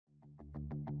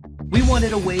We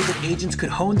wanted a way that agents could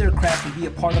hone their craft and be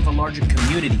a part of a larger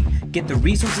community, get the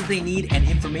resources they need and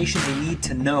information they need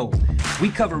to know. We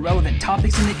cover relevant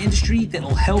topics in the industry that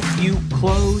will help you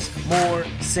close more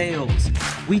sales.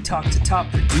 We talk to top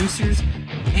producers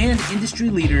and industry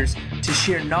leaders to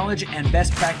share knowledge and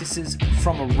best practices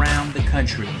from around the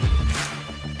country.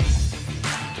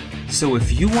 So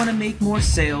if you want to make more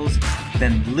sales,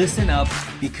 then listen up,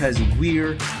 because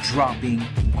we're dropping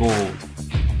gold.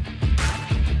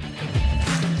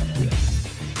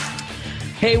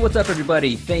 Hey, what's up,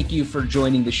 everybody? Thank you for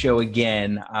joining the show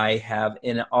again. I have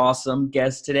an awesome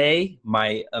guest today,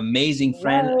 my amazing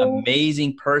friend,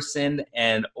 amazing person,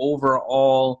 and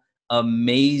overall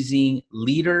amazing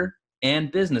leader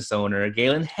and business owner.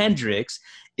 Gaylan Hendricks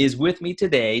is with me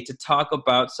today to talk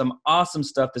about some awesome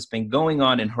stuff that's been going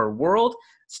on in her world,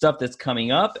 stuff that's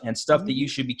coming up, and stuff that you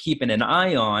should be keeping an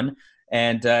eye on.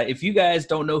 And if you guys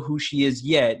don't know who she is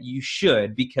yet, you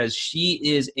should, because she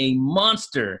is a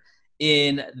monster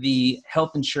in the health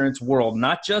insurance world,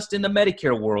 not just in the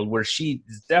Medicare world, where she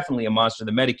is definitely a monster in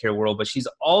the Medicare world, but she's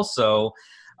also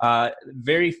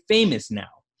very famous now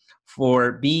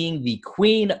for being the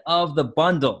queen of the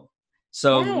bundle.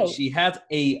 So she has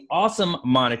a awesome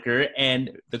moniker,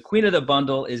 and the queen of the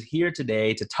bundle is here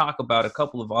today to talk about a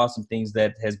couple of awesome things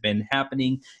that has been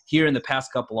happening here in the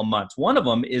past couple of months. One of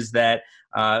them is that,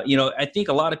 I think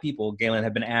a lot of people, Gaylan,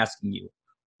 have been asking you,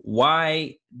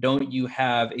 why don't you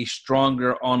have a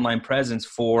stronger online presence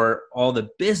for all the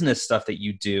business stuff that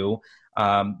you do?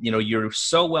 You're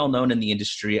so well known in the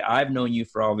industry. I've known you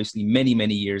for obviously many,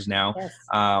 many years now. Yes.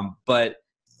 But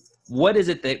what is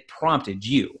it that prompted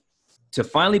you to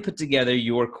finally put together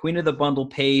your Queen of the Bundle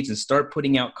page and start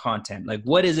putting out content? Like,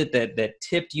 what is it that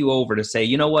tipped you over to say,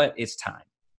 you know what, it's time?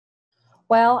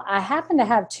 Well, I happen to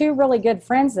have two really good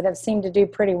friends that have seemed to do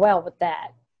pretty well with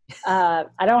that. I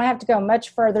don't have to go much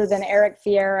further than Eric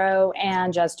Fierro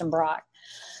and Justin Brock.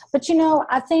 But,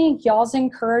 I think y'all's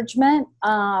encouragement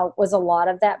was a lot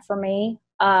of that for me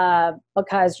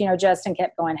because, Justin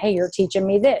kept going, hey, you're teaching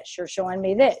me this, you're showing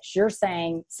me this, you're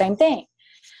saying same thing.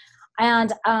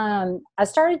 And I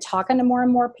started talking to more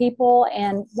and more people.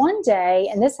 And one day,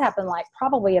 and this happened like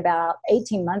probably about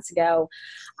 18 months ago,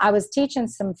 I was teaching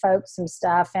some folks some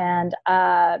stuff, and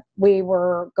we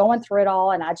were going through it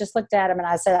all. And I just looked at them and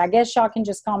I said, I guess y'all can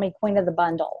just call me Queen of the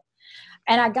Bundle.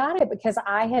 And I got it because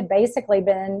I had basically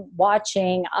been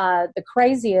watching the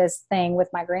craziest thing with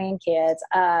my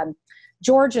grandkids,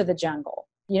 George of the Jungle.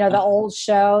 The old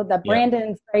show, the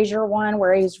Brandon Fraser one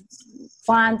where he's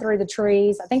flying through the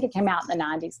trees. I think it came out in the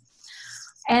 90s.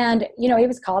 And, he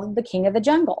was called the King of the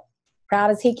Jungle. Proud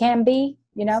as he can be,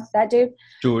 that dude.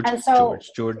 George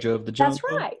of the Jungle. That's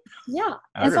right. Yeah.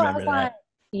 And so I was like,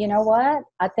 you know what?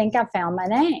 I think I found my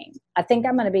name. I think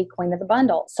I'm going to be Queen of the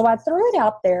Bundle. So I threw it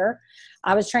out there.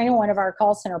 I was training one of our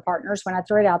call center partners when I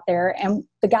threw it out there, and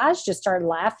the guys just started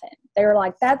laughing. They were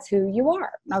like, that's who you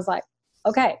are. And I was like,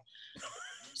 okay.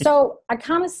 So I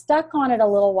kind of stuck on it a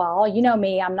little while. You know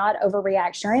me, I'm not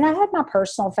overreactionary. And I had my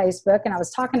personal Facebook, and I was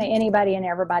talking to anybody and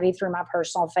everybody through my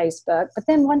personal Facebook. But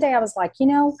then one day I was like,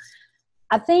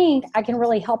 I think I can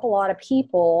really help a lot of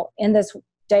people in this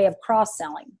day of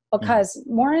cross-selling, because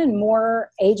more and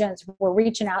more agents were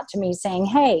reaching out to me saying,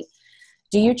 hey,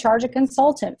 do you charge a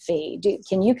consultant fee?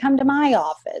 Can you come to my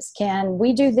office? Can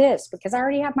we do this? Because I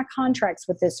already have my contracts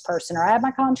with this person, or I have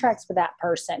my contracts with that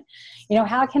person.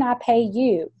 How can I pay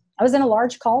you? I was in a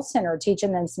large call center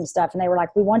teaching them some stuff, and they were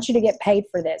like, we want you to get paid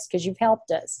for this because you've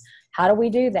helped us. How do we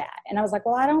do that? And I was like,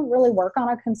 well, I don't really work on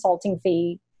a consulting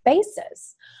fee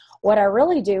basis. What I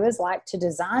really do is like to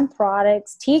design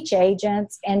products, teach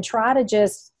agents, and try to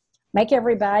just make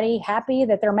everybody happy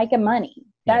that they're making money.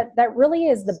 That really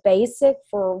is the basic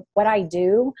for what I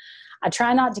do. I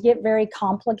try not to get very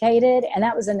complicated. And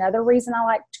that was another reason I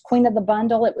liked Queen of the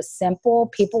Bundle. It was simple.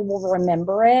 People will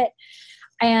remember it.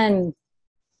 And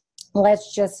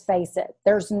let's just face it,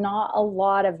 there's not a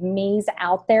lot of me's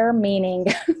out there, meaning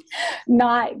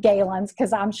not Gaylans,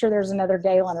 because I'm sure there's another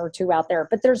Gaylan or two out there,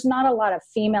 but there's not a lot of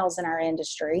females in our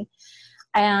industry.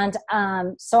 And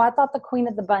so I thought the Queen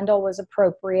of the Bundle was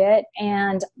appropriate,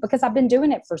 and because I've been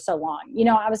doing it for so long.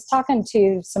 I was talking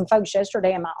to some folks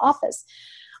yesterday in my office,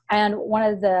 and one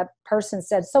of the persons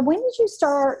said, so when did you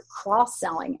start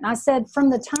cross-selling? And I said, from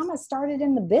the time I started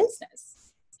in the business.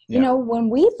 When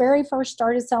we very first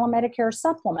started selling Medicare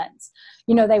supplements,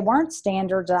 they weren't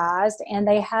standardized, and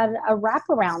they had a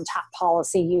wraparound type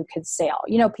policy you could sell.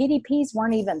 PDPs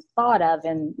weren't even thought of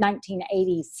in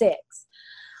 1986.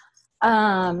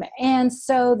 And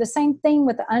so the same thing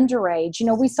with underage,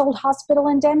 we sold hospital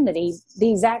indemnity,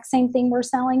 the exact same thing we're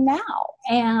selling now.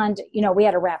 And, we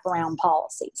had a wraparound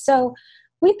policy. So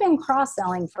we've been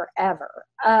cross-selling forever.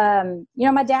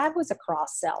 My dad was a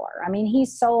cross-seller. I mean, he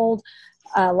sold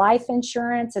life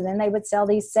insurance, and then they would sell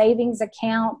these savings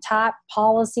account type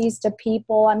policies to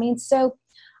people. I mean, so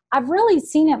I've really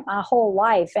seen it my whole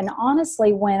life. And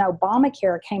honestly, when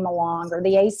Obamacare came along or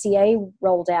the ACA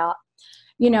rolled out,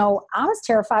 I was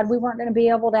terrified we weren't going to be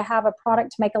able to have a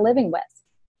product to make a living with.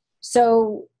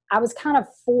 So I was kind of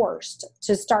forced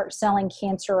to start selling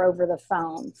cancer over the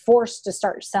phone, forced to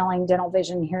start selling dental,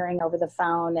 vision, hearing over the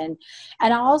phone. And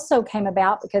I also came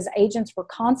about because agents were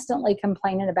constantly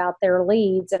complaining about their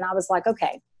leads. And I was like,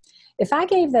 okay, if I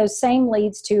gave those same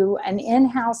leads to an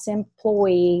in-house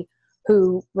employee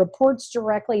who reports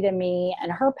directly to me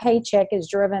and her paycheck is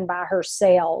driven by her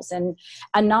sales and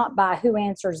not by who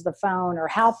answers the phone or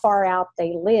how far out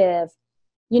they live,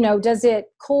 does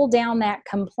it cool down that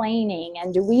complaining,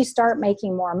 and do we start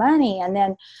making more money? And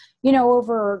then,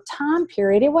 over time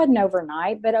period, it wasn't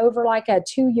overnight, but over like a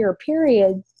 2-year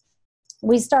period,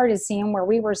 we started seeing where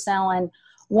we were selling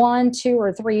 1, 2,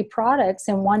 or 3 products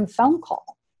in one phone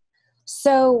call.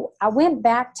 So I went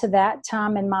back to that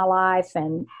time in my life,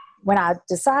 and when I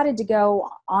decided to go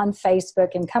on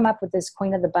Facebook and come up with this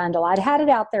Queen of the Bundle, I'd had it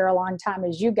out there a long time,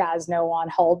 as you guys know, on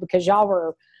hold, because y'all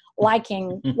were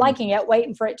liking it,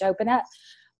 waiting for it to open up.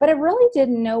 But I really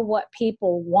didn't know what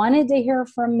people wanted to hear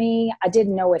from me. I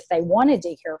didn't know if they wanted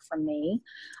to hear from me.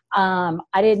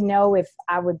 I didn't know if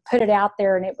I would put it out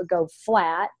there and it would go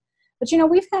flat. But,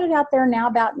 we've had it out there now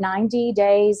about 90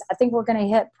 days. I think we're going to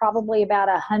hit probably about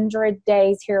 100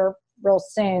 days here real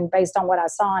soon based on what I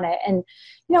saw on it. And,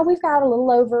 we've got a little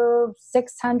over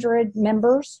 600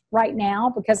 members right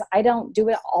now because I don't do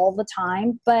it all the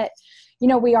time. But,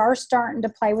 we are starting to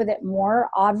play with it more.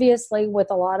 Obviously,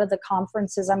 with a lot of the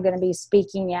conferences I'm going to be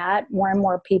speaking at, more and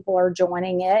more people are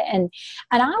joining it. And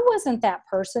I wasn't that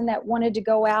person that wanted to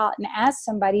go out and ask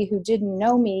somebody who didn't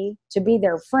know me to be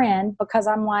their friend, because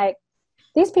I'm like,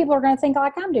 these people are going to think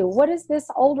like I'm doing. What does this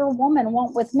older woman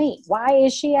want with me? Why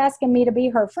is she asking me to be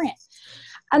her friend?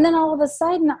 And then all of a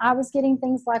sudden I was getting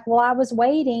things like, well, I was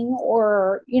waiting,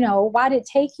 or, why did it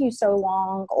take you so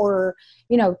long? Or,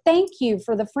 thank you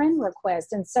for the friend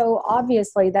request. And so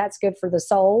obviously that's good for the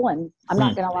soul. And I'm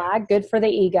not going to lie, good for the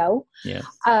ego. Yeah.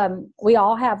 We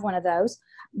all have one of those.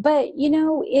 But,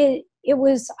 it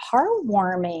was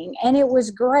heartwarming, and it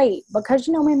was great because,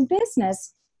 in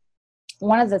business,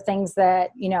 one of the things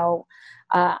that,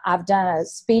 I've done a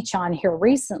speech on here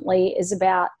recently is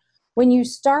about when you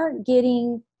start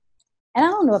getting, and I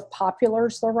don't know if popular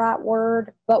is the right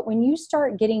word, but when you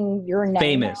start getting your name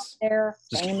famous out there,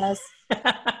 famous.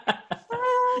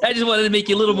 I just wanted to make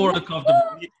you a little more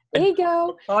uncomfortable.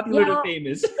 Ego. Popular to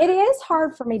famous. It is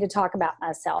hard for me to talk about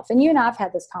myself. And you and I have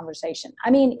had this conversation. I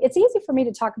mean, it's easy for me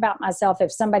to talk about myself if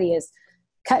somebody is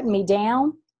cutting me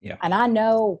down. Yeah. And I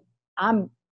know I'm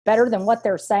better than what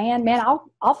they're saying. Man,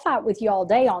 I'll fight with you all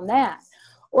day on that.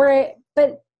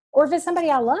 Or if it's somebody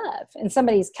I love and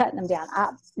somebody's cutting them down,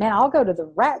 I'll go to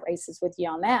the rat races with you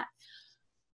on that.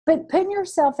 But putting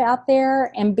yourself out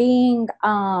there and being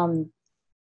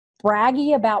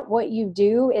braggy about what you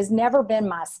do has never been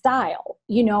my style.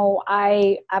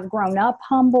 I've grown up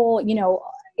humble.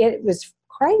 It was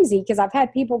crazy because I've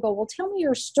had people go, well, tell me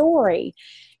your story.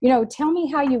 Tell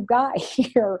me how you got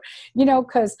here,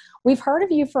 because we've heard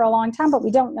of you for a long time, but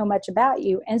we don't know much about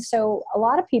you. And so a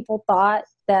lot of people thought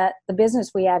that the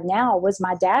business we have now was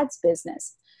my dad's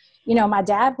business. My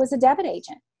dad was a debit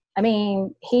agent. I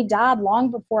mean, he died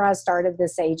long before I started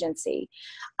this agency.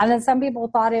 And then some people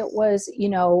thought it was,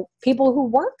 people who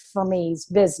worked for me's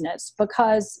business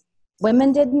because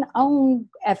women didn't own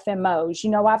FMOs.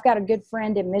 I've got a good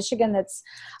friend in Michigan that's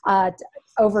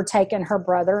overtaken her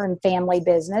brother in family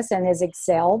business and has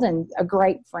excelled, and a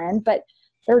great friend, but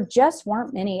there just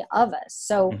weren't many of us.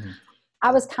 So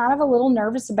I was kind of a little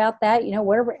nervous about that.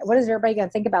 What is everybody going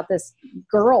to think about this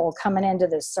girl coming into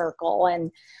this circle?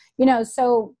 And,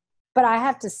 but I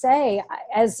have to say,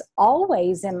 as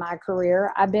always in my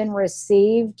career, I've been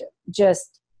received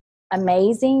just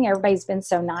amazing. Everybody's been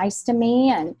so nice to me,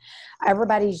 and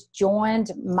everybody's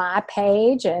joined my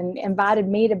page and invited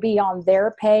me to be on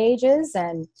their pages.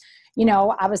 And,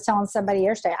 I was telling somebody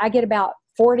yesterday, I get about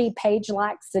 40 page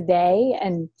likes a day.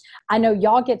 And I know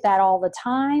y'all get that all the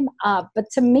time. But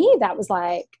to me, that was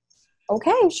like,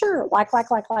 okay, sure. Like.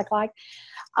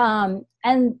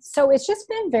 And so it's just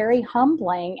been very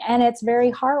humbling, and it's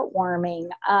very heartwarming.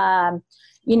 I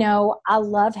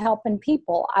love helping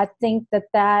people. I think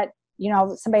that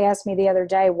somebody asked me the other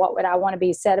day, what would I want to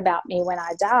be said about me when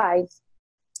I died?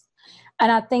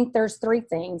 And I think there's three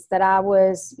things: that I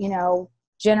was,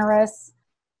 generous,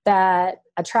 that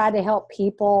I tried to help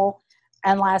people,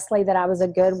 and lastly, that I was a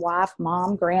good wife,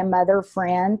 mom, grandmother,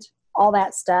 friend, all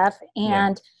that stuff.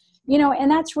 And,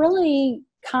 and that's really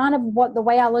kind of the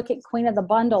way I look at Queen of the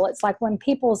Bundle. It's like when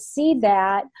people see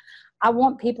that, I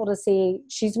want people to see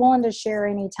she's willing to share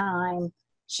anytime.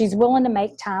 She's willing to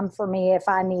make time for me if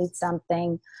I need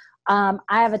something. I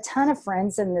have a ton of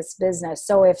friends in this business.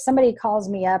 So if somebody calls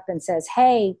me up and says,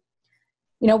 hey,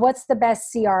 what's the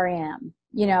best CRM?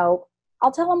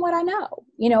 I'll tell them what I know.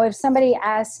 If somebody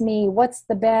asks me what's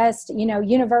the best,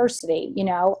 university,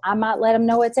 I might let them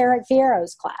know it's Eric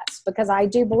Fierro's class, because I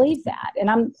do believe that.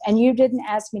 And you didn't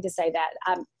ask me to say that.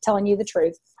 I'm telling you the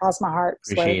truth. Cross my heart.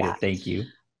 Appreciate it. Thank you.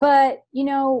 But,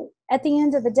 at the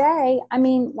end of the day,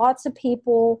 lots of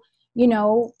people,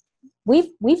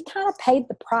 we've kind of paid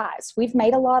the price. We've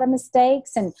made a lot of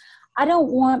mistakes, and I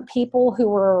don't want people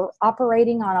who are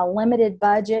operating on a limited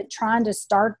budget trying to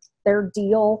start their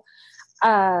deal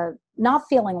not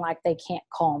feeling like they can't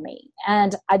call me.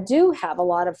 And I do have a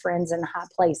lot of friends in high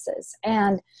places,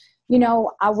 and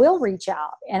I will reach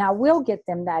out and I will get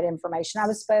them that information. I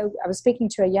was speaking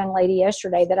to a young lady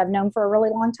yesterday that I've known for a really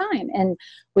long time, and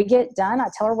we get done. I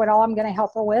tell her what all I'm going to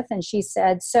help her with, and she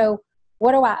said, so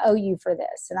what do I owe you for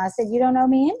this? And I said, you don't owe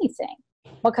me anything,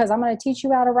 because I'm going to teach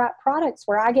you how to write products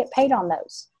where I get paid on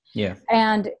those. Yeah.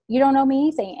 And you don't owe me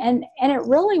anything. And it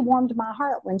really warmed my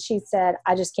heart when she said,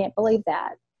 I just can't believe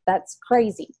that. That's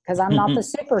crazy, because I'm not the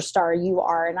superstar you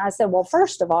are. And I said, well,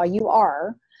 first of all, you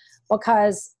are,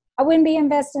 because I wouldn't be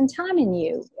investing time in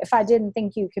you if I didn't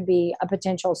think you could be a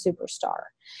potential superstar.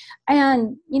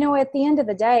 And, at the end of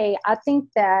the day, I think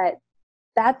that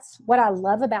that's what I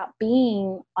love about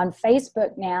being on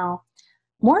Facebook now,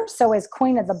 more so as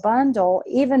Queen of the Bundle,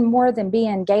 even more than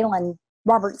being Gaylan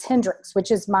Hendricks,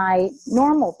 which is my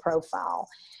normal profile,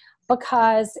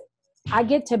 because I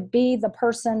get to be the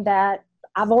person that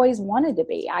I've always wanted to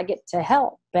be. I get to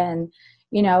help and,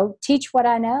 teach what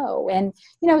I know. And,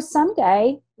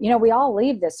 someday, we all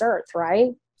leave this earth,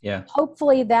 right? Yeah.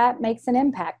 Hopefully that makes an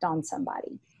impact on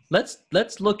somebody. Let's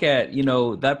look at,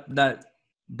 that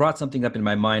brought something up in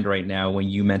my mind right now when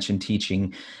you mentioned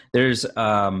teaching. There's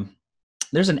an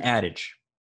adage,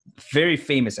 very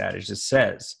famous adage, that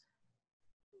says,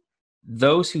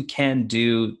 those who can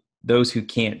do, those who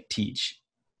can't teach.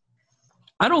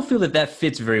 I don't feel that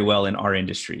fits very well in our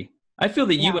industry. I feel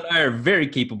that you and I are very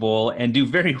capable and do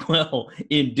very well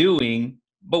in doing,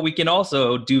 but we can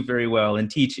also do very well in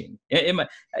teaching. Do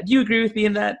you agree with me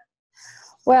in that?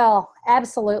 Well,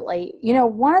 absolutely.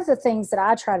 One of the things that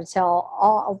I try to tell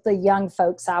all the young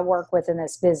folks I work with in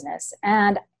this business,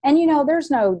 and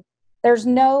there's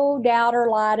no doubt or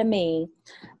lie to me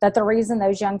that the reason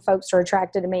those young folks are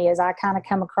attracted to me is I kind of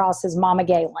come across as Mama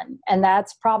Gaylan. And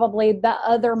that's probably the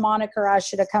other moniker I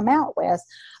should have come out with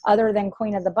other than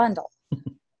Queen of the Bundle.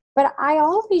 But I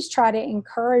always try to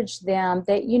encourage them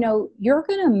that, you're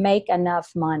going to make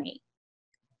enough money.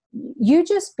 You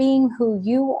just being who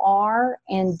you are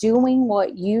and doing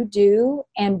what you do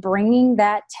and bringing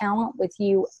that talent with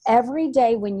you every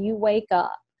day when you wake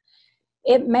up.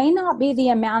 It may not be the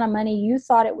amount of money you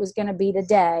thought it was going to be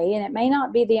today, and it may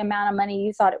not be the amount of money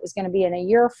you thought it was going to be in a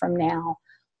year from now,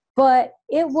 but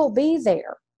it will be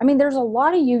there. There's a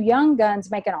lot of you young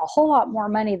guns making a whole lot more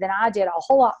money than I did, a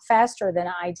whole lot faster than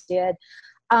I did.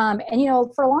 And,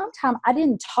 for a long time, I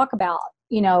didn't talk about,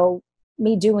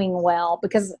 me doing well,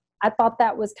 because I thought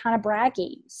that was kind of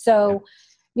braggy. So,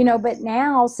 but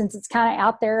now, since it's kind of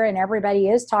out there and everybody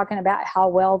is talking about how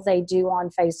well they do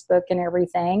on Facebook and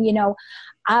everything,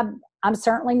 I'm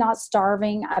certainly not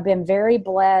starving. I've been very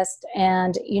blessed,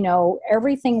 and,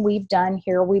 everything we've done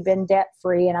here, we've been debt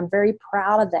free, and I'm very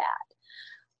proud of that.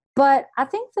 But I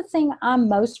think the thing I'm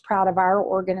most proud of our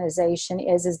organization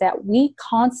is that we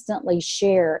constantly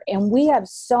share, and we have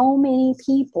so many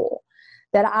people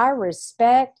that I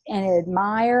respect and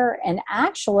admire, and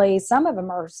actually some of them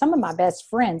are some of my best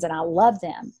friends, and I love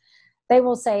them. They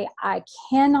will say, I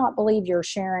cannot believe you're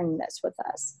sharing this with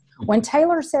us. When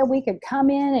Taylor said we could come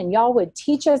in and y'all would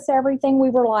teach us everything, we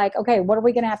were like, okay, what are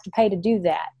we going to have to pay to do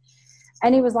that?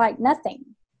 And he was like, nothing.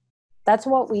 That's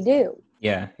what we do.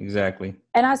 Yeah, exactly.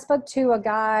 And I spoke to a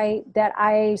guy that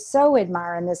I so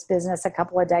admire in this business a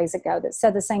couple of days ago that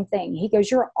said the same thing. He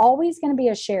goes, you're always going to be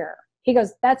a sharer. He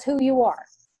goes, that's who you are.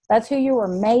 That's who you were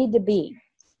made to be.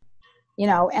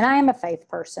 And I am a faith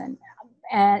person.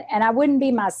 and I wouldn't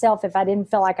be myself if I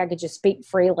didn't feel like I could just speak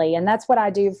freely. And that's what I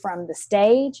do from the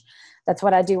stage. That's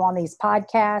what I do on these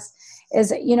podcasts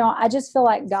is, I just feel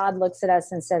like God looks at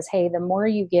us and says, hey, the more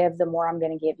you give, the more I'm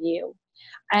going to give you.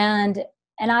 And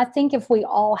I think if we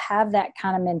all have that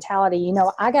kind of mentality,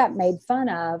 I got made fun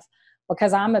of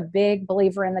because I'm a big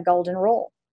believer in the golden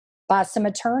rule by some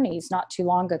attorneys not too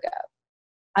long ago.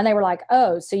 And they were like,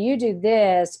 oh, so you do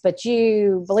this, but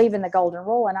you believe in the golden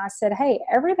rule. And I said, hey,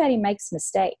 everybody makes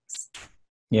mistakes.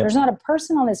 Yep. There's not a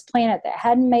person on this planet that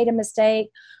hadn't made a mistake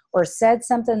or said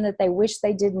something that they wish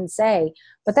they didn't say.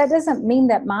 But that doesn't mean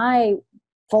that my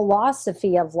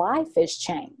philosophy of life has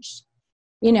changed.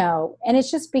 And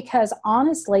it's just because,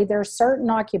 honestly, there's certain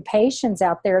occupations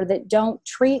out there that don't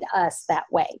treat us that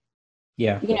way.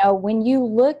 Yeah. When you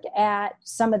look at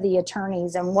some of the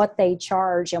attorneys and what they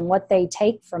charge and what they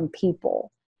take from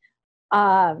people,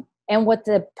 and what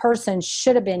the person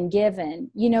should have been given,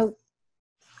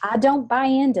 I don't buy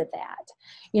into that.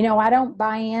 I don't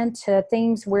buy into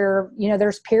things where,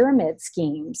 there's pyramid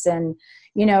schemes and,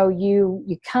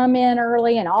 you come in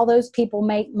early and all those people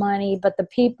make money, but the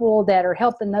people that are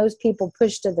helping those people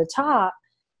push to the top,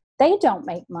 they don't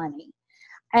make money.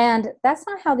 And that's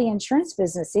not how the insurance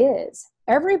business is.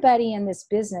 Everybody in this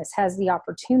business has the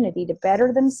opportunity to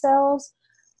better themselves,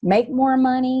 make more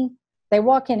money. They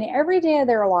walk in every day of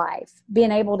their life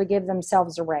being able to give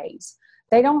themselves a raise.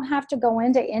 They don't have to go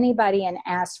into anybody and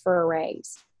ask for a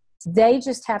raise. They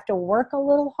just have to work a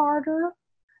little harder.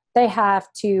 They have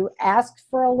to ask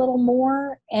for a little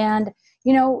more. And,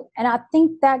 and I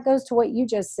think that goes to what you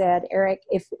just said, Eric.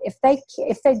 If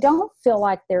they don't feel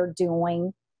like they're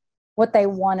doing what they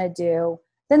want to do,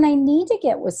 then they need to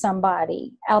get with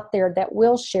somebody out there that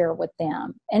will share with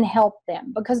them and help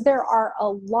them, because there are a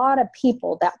lot of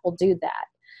people that will do that.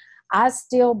 I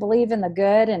still believe in the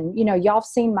good. And, y'all have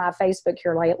seen my Facebook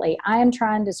here lately. I am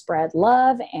trying to spread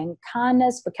love and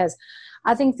kindness because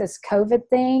I think this COVID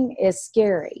thing is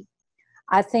scary.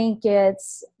 I think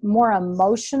it's more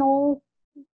emotional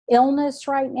illness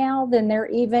right now than there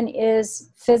even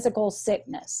is physical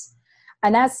sickness.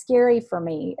 And that's scary for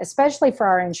me, especially for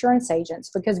our insurance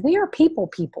agents, because we are people.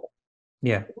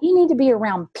 Yeah. We need to be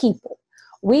around people.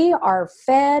 We are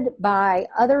fed by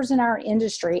others in our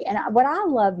industry. And what I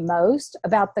love most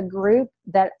about the group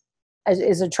that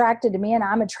is attracted to me and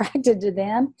I'm attracted to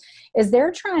them is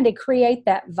they're trying to create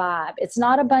that vibe. It's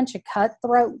not a bunch of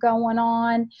cutthroat going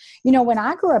on. When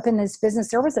I grew up in this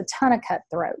business, there was a ton of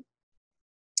cutthroat.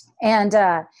 And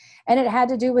it had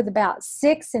to do with about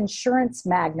 6 insurance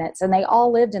magnates, and they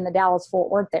all lived in the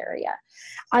Dallas-Fort Worth area.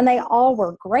 And they all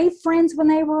were great friends when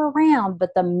they were around, but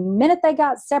the minute they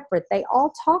got separate, they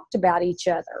all talked about each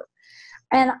other.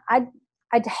 And I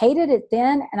hated it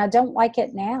then, and I don't like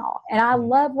it now. And I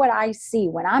love what I see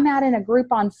when I'm out in a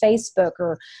group on Facebook,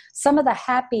 or some of the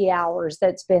happy hours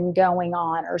that's been going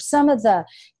on, or some of the,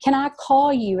 can I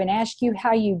call you and ask you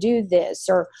how you do this?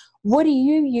 Or what do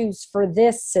you use for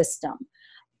this system?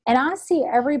 And I see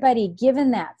everybody giving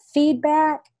that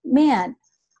feedback. Man,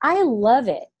 I love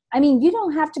it. I mean, you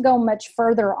don't have to go much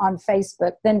further on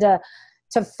Facebook than to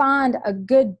find a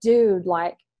good dude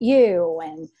like you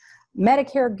and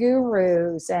Medicare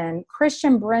Gurus and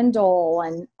Christian Brindle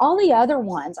and all the other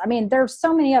ones. I mean, there's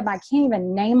so many of them, I can't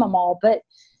even name them all, but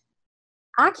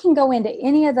I can go into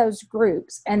any of those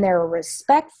groups and they're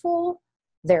respectful,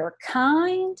 they're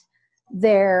kind,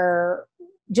 they're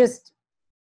just,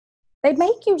 they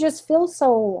make you just feel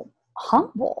so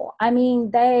humble. I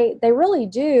mean, they really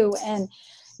do. And,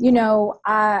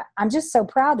 I'm just so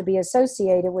proud to be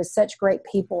associated with such great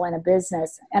people in a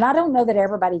business. And I don't know that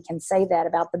everybody can say that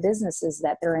about the businesses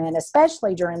that they're in,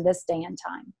 especially during this day and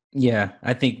time. Yeah,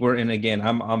 I think again,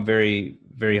 I'm very,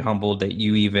 very humbled that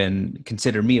you even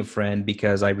consider me a friend,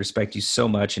 because I respect you so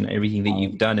much and everything that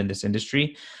you've done in this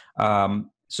industry.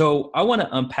 So I want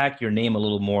to unpack your name a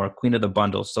little more, Queen of the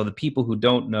Bundle, so the people who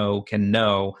don't know can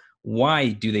know, why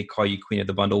do they call you Queen of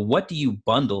the Bundle? What do you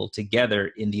bundle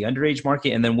together in the underage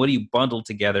market? And then what do you bundle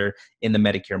together in the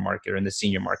Medicare market or in the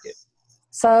senior market?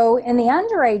 So in the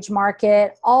underage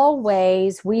market,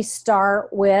 always we start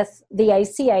with the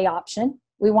ACA option.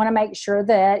 We want to make sure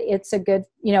that it's a good,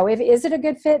 is it a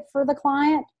good fit for the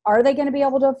client? Are they going to be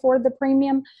able to afford the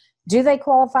premium? Do they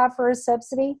qualify for a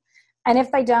subsidy? And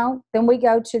if they don't, then we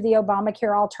go to the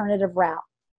Obamacare alternative route.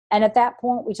 And at that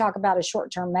point, we talk about a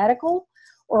short-term medical,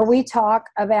 or we talk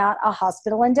about a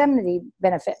hospital indemnity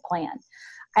benefit plan.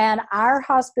 And our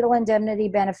hospital indemnity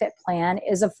benefit plan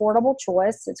is Affordable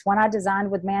Choice. It's one I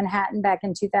designed with Manhattan back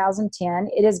in 2010.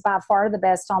 It is by far the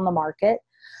best on the market.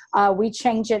 We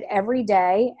change it every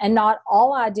day, and not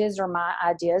all ideas are my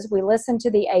ideas. We listen to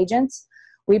the agents.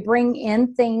 We bring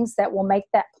in things that will make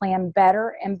that plan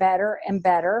better and better and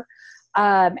better.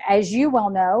 As you well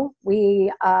know,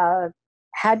 we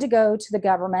had to go to the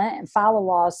government and file a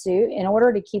lawsuit in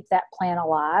order to keep that plan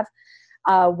alive.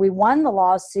 We won the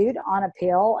lawsuit on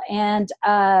appeal, and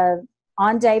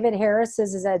on David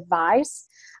Harris's advice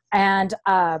and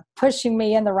pushing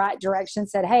me in the right direction,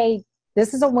 said, hey,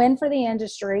 this is a win for the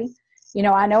industry. You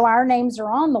know, I know our names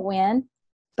are on the win,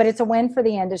 but it's a win for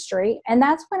the industry. And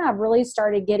that's when I really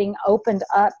started getting opened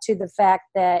up to the fact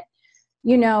that,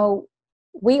 you know,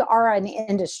 we are an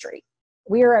industry.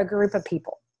 We are a group of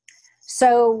people.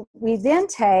 So we then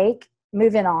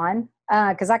moving on,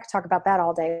 because I could talk about that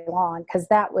all day long, because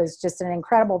that was just an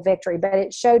incredible victory. But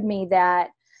it showed me that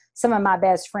some of my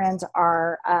best friends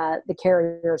are the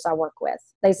carriers I work with.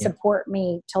 They support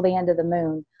me till the end of the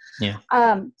moon. Yeah.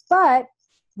 But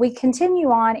we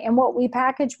continue on, and what we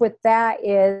package with that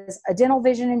is a dental,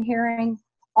 vision, and hearing,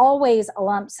 always a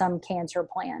lump sum cancer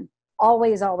plan.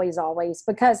 Always, always, always.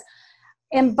 Because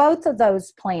in both of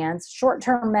those plans,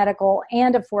 short-term medical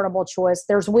and affordable choice,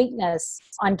 there's weakness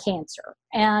on cancer.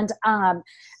 And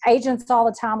agents all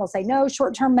the time will say, no,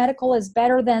 short-term medical is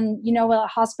better than, you know, a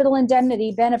hospital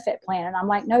indemnity benefit plan. And I'm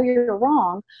like, no, you're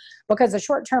wrong, because a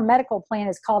short-term medical plan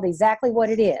is called exactly what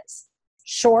it is,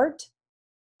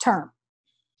 short-term.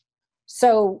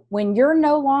 So when you're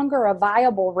no longer a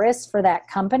viable risk for that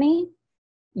company,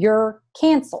 you're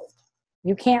canceled.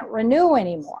 You can't renew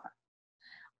anymore.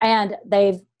 And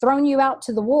they've thrown you out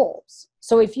to the wolves.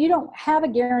 So if you don't have a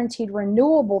guaranteed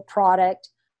renewable product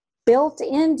built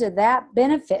into that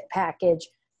benefit package,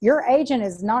 your agent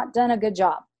has not done a good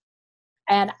job.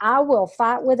 And I will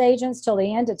fight with agents till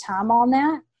the end of time on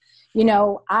that. You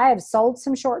know, I have sold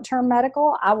some short-term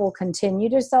medical. I will continue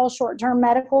to sell short-term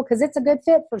medical because it's a good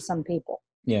fit for some people.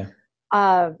 Yeah.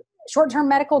 Short-term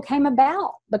medical came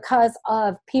about because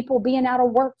of people being out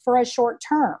of work for a short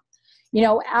term. You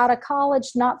know, out of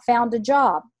college, not found a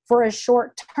job for a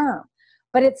short term.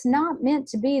 But it's not meant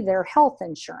to be their health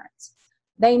insurance.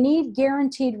 They need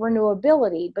guaranteed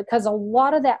renewability because a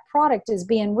lot of that product is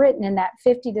being written in that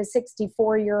 50 to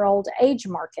 64-year-old age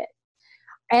market.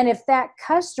 And if that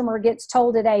customer gets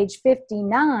told at age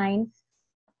 59,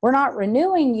 we're not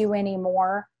renewing you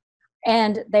anymore,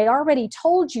 and they already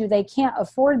told you they can't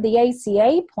afford the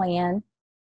ACA plan,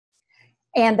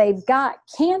 and they've got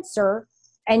cancer,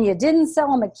 and you didn't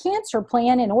sell them a cancer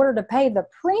plan in order to pay the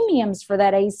premiums for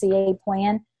that ACA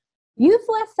plan, you've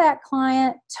left that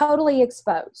client totally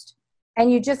exposed,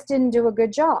 and you just didn't do a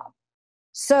good job.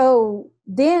 So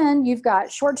then you've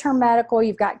got short-term medical,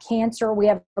 you've got cancer. We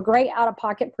have a great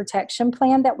out-of-pocket protection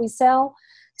plan that we sell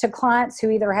to clients who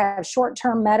either have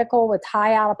short-term medical with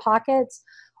high out-of-pockets,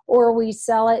 or we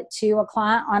sell it to a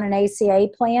client on an ACA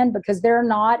plan because they're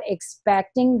not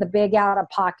expecting the big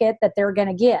out-of-pocket that they're going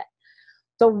to get.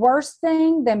 The worst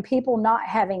thing than people not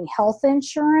having health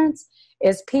insurance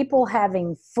is people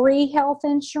having free health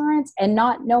insurance and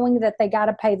not knowing that they got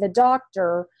to pay the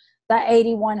doctor the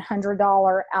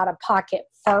 $8,100 out of pocket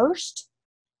first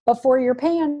before your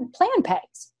plan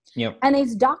pays. Yep. And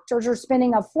these doctors are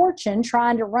spending a fortune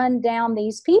trying to run down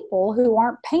these people who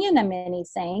aren't paying them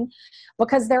anything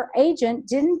because their agent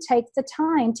didn't take the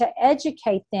time to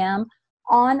educate them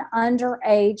on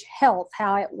underage health,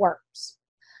 how it works.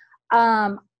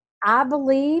 I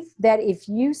believe that if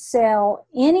you sell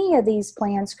any of these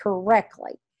plans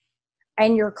correctly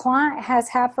and your client has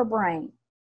half a brain,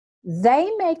 they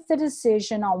make the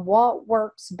decision on what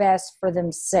works best for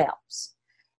themselves.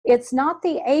 It's not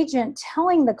the agent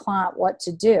telling the client what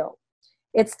to do.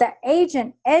 It's the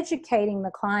agent educating the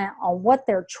client on what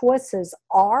their choices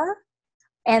are,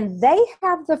 and they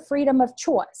have the freedom of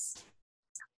choice.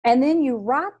 And then you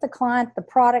write the client the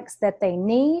products that they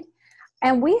need.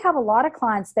 And we have a lot of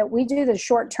clients that we do the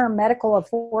short-term medical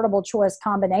affordable choice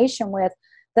combination with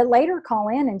that later call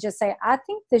in and just say, I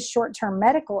think this short-term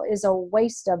medical is a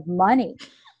waste of money.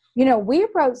 You know, we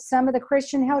wrote some of the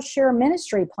Christian Health Share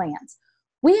Ministry plans.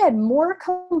 We had more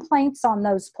complaints on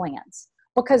those plans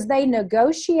because they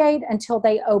negotiate until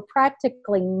they owe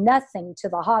practically nothing to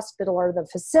the hospital or the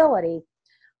facility.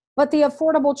 But the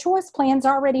affordable choice plan's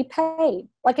already paid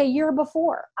like a year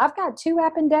before. I've got 2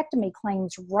 appendectomy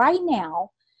claims right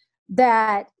now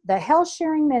that the Health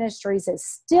Sharing Ministries is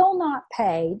still not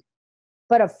paid,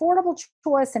 but affordable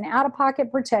choice and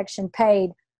out-of-pocket protection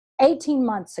paid 18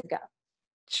 months ago.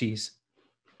 Jeez.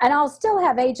 And I'll still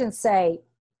have agents say,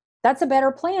 that's a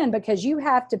better plan because you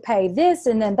have to pay this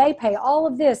and then they pay all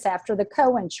of this after the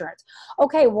co-insurance.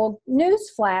 Okay, well,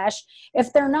 newsflash,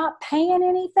 if they're not paying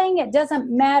anything, it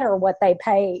doesn't matter what they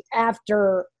pay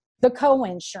after the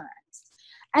co-insurance.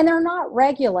 and they're not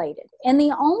regulated. And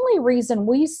the only reason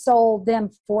we sold them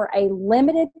for a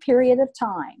limited period of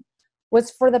time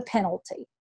was for the penalty.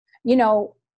 You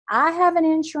know, I have an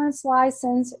insurance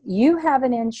license. You have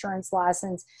an insurance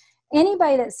license.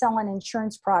 Anybody that's selling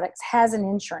insurance products has an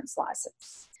insurance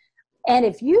license. And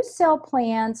if you sell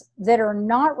plans that are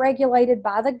not regulated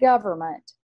by the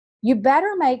government, you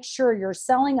better make sure you're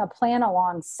selling a plan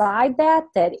alongside that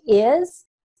is,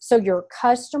 so your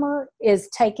customer is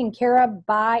taken care of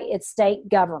by its state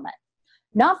government.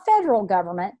 Not federal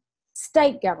government,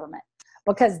 state government,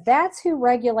 because that's who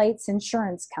regulates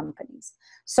insurance companies.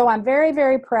 So I'm very,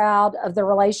 very proud of the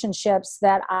relationships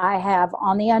that I have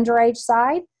on the underage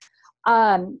side.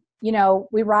 You know,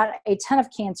 we write a ton of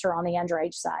cancer on the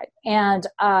underage side, and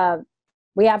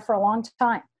we have for a long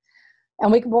time.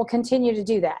 And we will continue to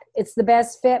do that. It's the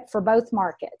best fit for both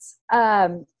markets.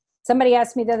 Somebody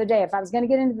asked me the other day, if I was going to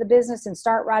get into the business and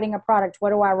start writing a product, what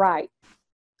do I write?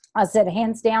 I said,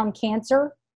 hands down,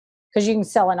 cancer, because you can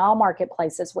sell in all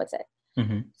marketplaces with it.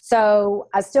 Mm-hmm. So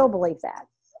I still believe that.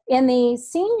 In the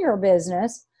senior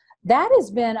business, that has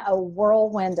been a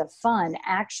whirlwind of fun,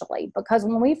 actually, because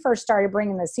when we first started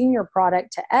bringing the senior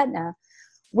product to Aetna,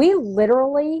 we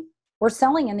literally were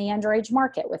selling in the underage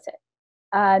market with it.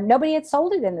 Nobody had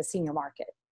sold it in the senior market.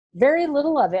 Very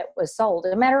little of it was sold.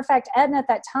 As a matter of fact, Aetna at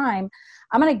that time,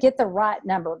 I'm going to get the right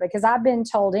number because I've been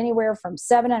told anywhere from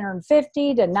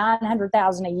 750 to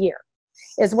 900,000 a year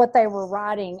is what they were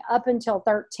writing up until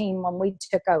 13 when we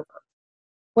took over.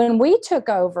 When we took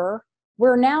over,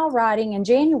 we're now writing in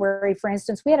January, for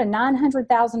instance, we had a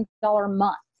 $900,000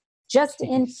 month just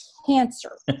in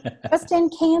cancer, just in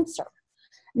cancer.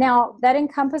 Now, that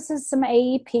encompasses some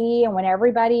AEP and when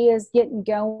everybody is getting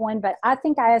going, but I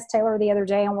think I asked Taylor the other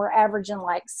day and we're averaging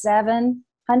like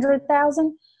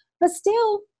 700,000, but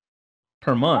still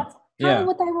per month. That's kind of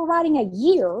what they were writing a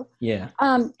year. Yeah.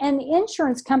 And the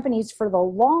insurance companies for the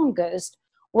longest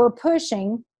were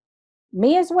pushing,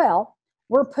 me as well,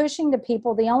 we're pushing to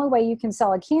people, the only way you can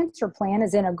sell a cancer plan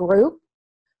is in a group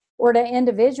or to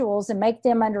individuals and make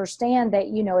them understand that,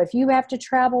 you know, if you have to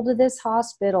travel to this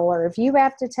hospital or if you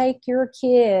have to take your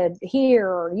kid here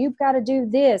or you've got to do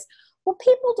this. Well,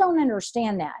 people don't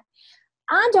understand that.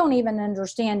 I don't even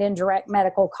understand indirect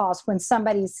medical costs when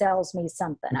somebody sells me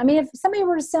something. I mean, if somebody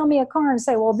were to sell me a car and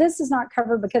say, well, this is not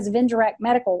covered because of indirect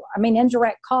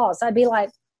costs, I'd be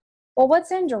like, well,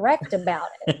 what's indirect about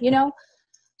it? You know?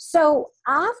 So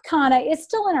it's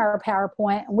still in our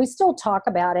PowerPoint and we still talk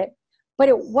about it. But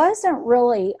it wasn't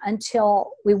really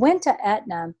until we went to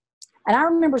Aetna, and I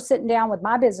remember sitting down with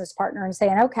my business partner and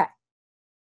saying, okay,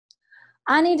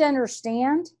 I need to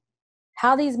understand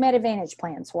how these MedAdvantage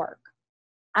plans work.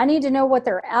 I need to know what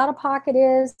their out-of-pocket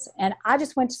is, and I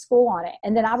just went to school on it.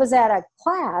 And then I was at a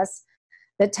class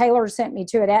that Taylor sent me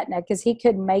to at Aetna because he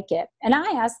couldn't make it. And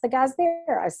I asked the guys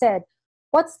there, I said,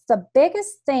 what's the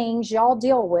biggest things y'all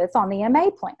deal with on the MA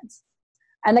plans?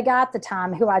 And the guy at the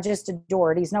time, who I just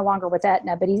adored, he's no longer with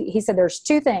Aetna, but he said there's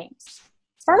two things.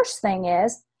 First thing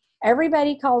is,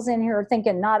 everybody calls in here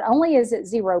thinking not only is it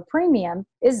zero premium,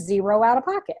 is zero out of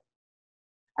pocket.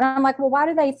 And I'm like, well, why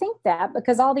do they think that?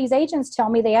 Because all these agents tell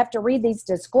me they have to read these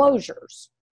disclosures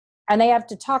and they have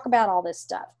to talk about all this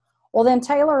stuff. Well, then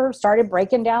Taylor started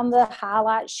breaking down the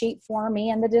highlight sheet for me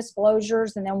and the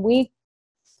disclosures, and then we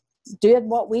did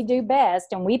what we do best,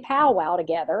 and we powwow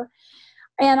together.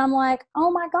 And I'm like, oh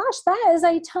my gosh, that is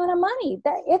a ton of money.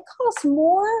 That it costs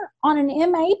more on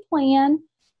an MA plan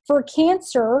for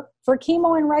cancer, for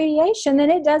chemo and radiation than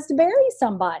it does to bury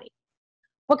somebody.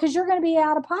 Because you're going to be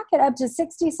out of pocket up to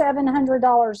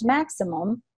 $6,700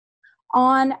 maximum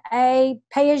on a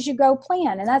pay-as-you-go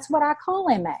plan. And that's what I call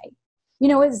MA. You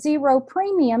know, it's zero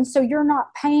premium, so you're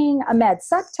not paying a med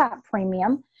subtype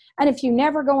premium. And if you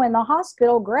never go in the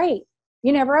hospital, great.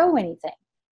 You never owe anything.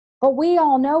 But we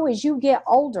all know as you get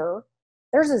older,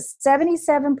 there's a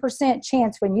 77%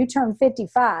 chance when you turn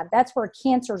 55, that's where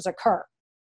cancers occur.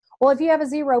 Well, if you have a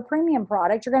zero premium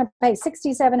product, you're going to pay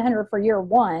 $6,700 for year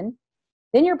one.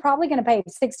 Then you're probably going to pay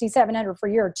 $6,700 for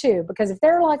year two, because if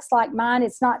they're like mine,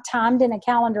 it's not timed in a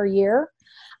calendar year.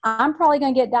 I'm probably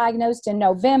going to get diagnosed in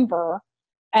November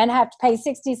and have to pay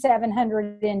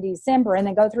 $6,700 in December and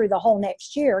then go through the whole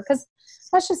next year, because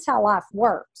that's just how life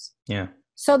works. Yeah.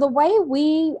 So the way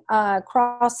we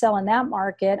cross-sell in that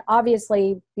market,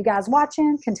 obviously you guys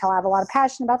watching can tell I have a lot of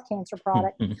passion about the cancer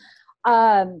product. And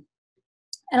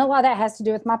a lot of that has to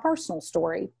do with my personal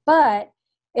story. But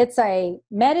it's a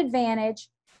MedAdvantage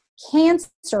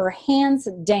cancer hands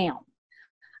down.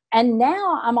 And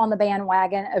now I'm on the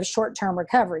bandwagon of short-term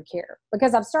recovery care,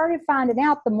 because I've started finding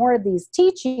out the more of these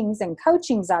teachings and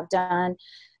coachings I've done,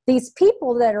 These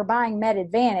people that are buying Med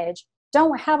Advantage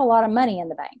don't have a lot of money in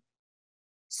the bank.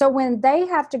 So when they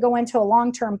have to go into a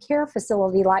long-term care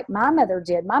facility like my mother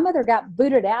did, my mother got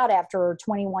booted out after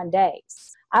 21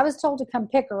 days. I was told to come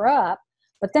pick her up,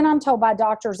 but then I'm told by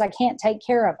doctors I can't take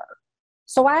care of her.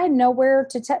 So I had nowhere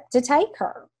to take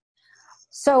her.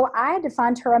 So I had to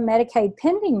find her a Medicaid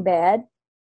pending bed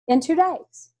in 2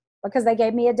 days because they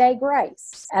gave me a day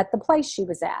grace at the place she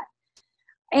was at.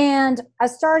 And I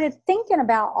started thinking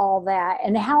about all that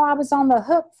and how I was on the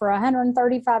hook for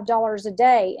 $135 a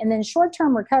day. And then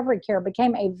short-term recovery care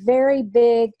became a very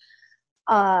big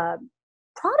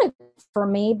product for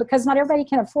me because not everybody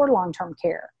can afford long-term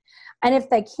care. And if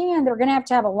they can, they're going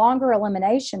to have a longer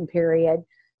elimination period.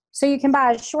 So you can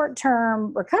buy a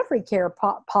short-term recovery care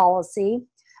policy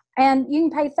and you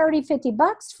can pay $30,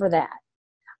 $50 for that.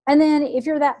 And then if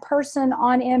you're that person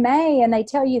on MA and they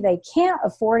tell you they can't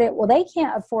afford it, well, they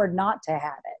can't afford not to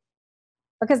have it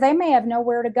because they may have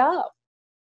nowhere to go.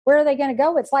 Where are they going to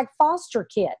go? It's like foster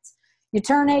kids. You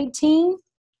turn 18,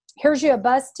 here's you a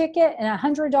bus ticket and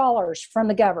 $100 from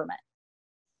the government.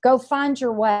 Go find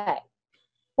your way.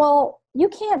 Well, you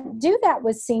can't do that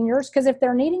with seniors because if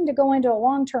they're needing to go into a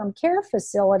long-term care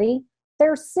facility,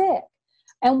 they're sick.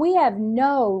 And we have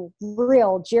no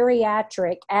real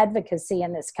geriatric advocacy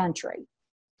in this country.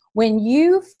 When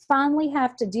you finally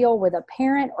have to deal with a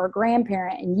parent or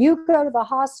grandparent and you go to the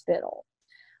hospital,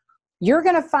 you're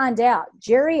going to find out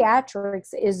geriatrics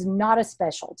is not a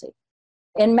specialty.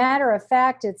 In matter of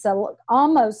fact, it's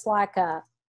almost like a,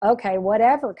 okay,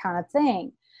 whatever kind of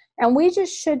thing. And we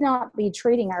just should not be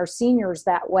treating our seniors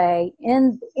that way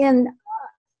in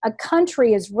a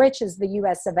country as rich as the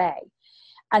US of A.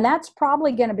 And that's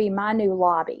probably going to be my new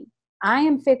lobby. I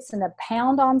am fixing to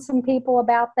pound on some people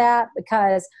about that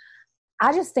because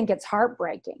I just think it's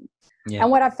heartbreaking. Yeah.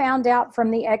 And what I found out from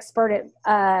the expert at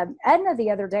Aetna the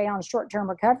other day on short-term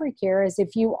recovery care is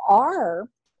if you are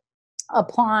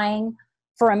applying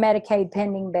for a Medicaid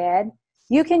pending bed,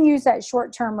 you can use that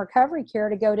short-term recovery care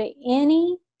to go to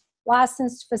any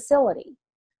licensed facility.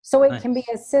 So it can be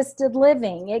assisted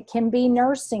living, it can be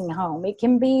nursing home,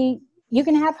 you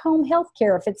can have home health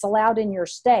care if it's allowed in your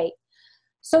state.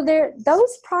 So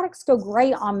those products go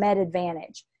great on Med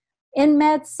Advantage. In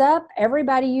Med Sup,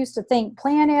 everybody used to think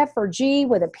Plan F or G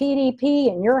with a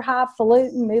PDP and you're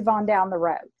highfalutin, move on down the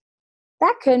road.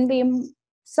 That couldn't be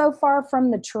so far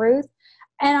from the truth.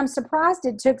 And I'm surprised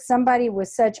it took somebody with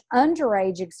such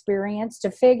underage experience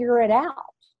to figure it out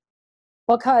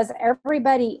because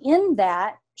everybody in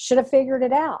that should have figured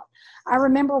it out. I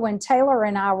remember when Taylor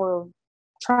and I were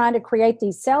trying to create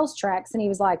these sales tracks and he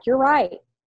was like, you're right.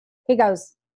 He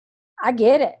goes, I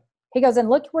get it. He goes, and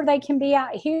look where they can be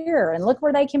out here and look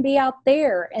where they can be out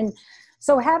there. And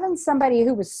so having somebody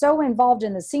who was so involved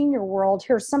in the senior world,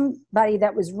 here's somebody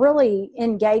that was really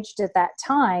engaged at that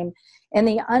time in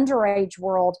the underage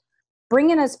world,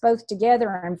 bringing us both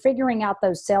together and figuring out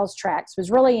those sales tracks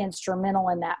was really instrumental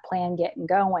in that plan getting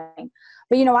going.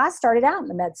 But, I started out in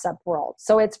the Med Sup world,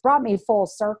 so it's brought me full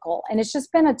circle. And it's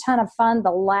just been a ton of fun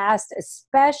the last,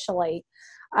 especially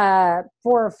 4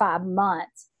 or 5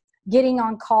 months, getting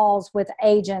on calls with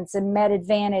agents and Med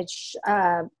Advantage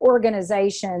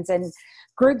organizations and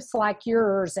groups like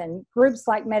yours and groups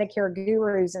like Medicare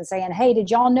Gurus and saying, hey, did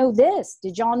y'all know this?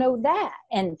 Did y'all know that?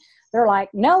 And they're like,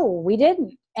 no, we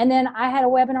didn't. And then I had a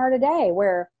webinar today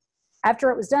where after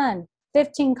it was done,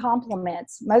 15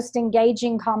 compliments, most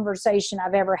engaging conversation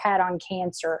I've ever had on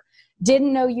cancer.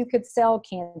 Didn't know you could sell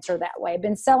cancer that way.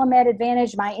 Been selling Med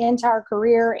Advantage my entire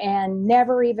career and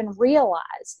never even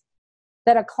realized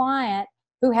that a client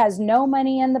who has no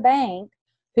money in the bank,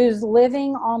 who's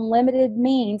living on limited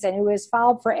means and who has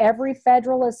filed for every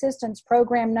federal assistance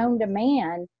program known to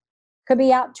man could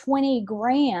be out 20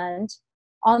 grand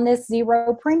on this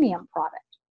zero premium product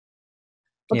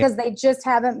because they just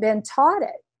haven't been taught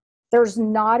it. There's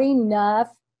not enough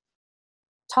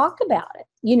talk about it.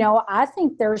 I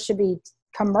think there should be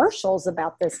commercials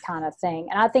about this kind of thing.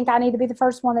 And I think I need to be the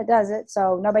first one that does it.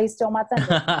 So nobody steal my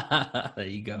thunder. There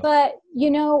you go. But,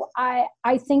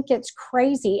 I think it's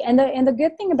crazy. And the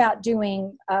good thing about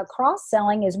doing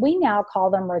cross-selling is we now call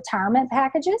them retirement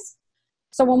packages.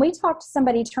 So when we talk to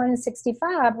somebody turning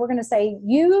 65, we're going to say,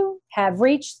 you have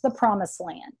reached the promised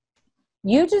land.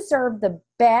 You deserve the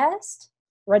best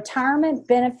retirement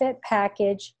benefit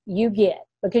package you get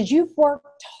because you've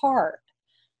worked hard.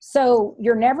 So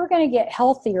you're never going to get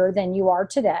healthier than you are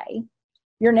today.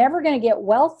 You're never going to get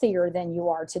wealthier than you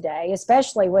are today,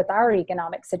 especially with our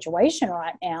economic situation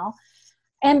right now.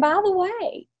 And by the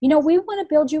way, we want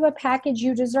to build you a package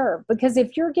you deserve because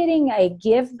if you're getting a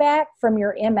give back from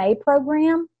your MA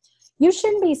program, you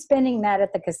shouldn't be spending that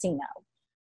at the casino.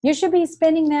 You should be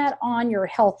spending that on your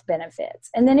health benefits.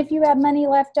 And then if you have money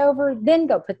left over, then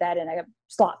go put that in a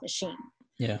slot machine.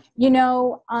 Yeah.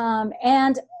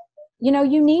 And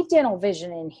you need dental,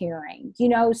 vision, and hearing,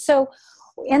 so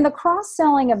in the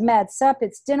cross-selling of MedSup,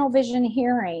 it's dental, vision,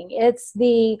 hearing. It's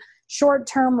the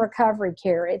short-term recovery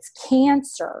care. It's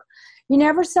cancer. You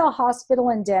never sell hospital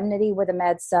indemnity with a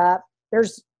MedSup.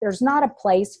 There's not a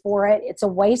place for it. It's a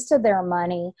waste of their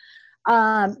money.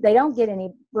 They don't get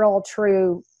any real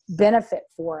true benefit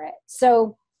for it.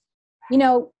 So,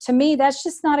 to me, that's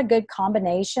just not a good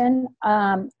combination.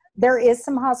 There is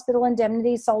some hospital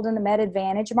indemnity sold in the Med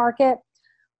Advantage market.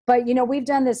 But, we've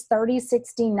done this 30,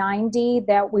 60, 90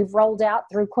 that we've rolled out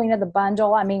through Queen of the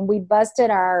Bundle. I mean, we busted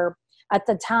at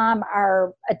the time,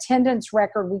 our attendance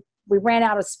record. We ran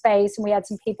out of space and we had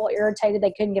some people irritated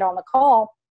they couldn't get on the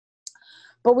call.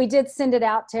 But we did send it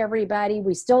out to everybody.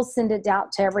 We still send it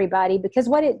out to everybody because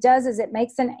what it does is it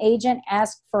makes an agent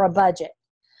ask for a budget.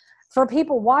 For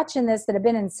people watching this that have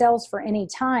been in sales for any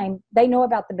time, they know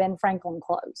about the Ben Franklin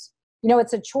close.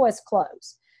 It's a choice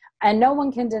close. And no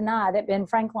one can deny that Ben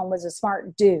Franklin was a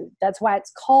smart dude. That's why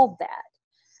it's called that.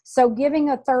 So giving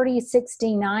a 30,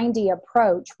 60, 90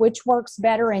 approach, which works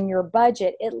better in your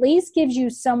budget, at least gives you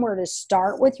somewhere to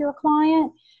start with your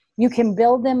client. You can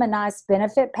build them a nice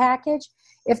benefit package.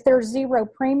 If there's zero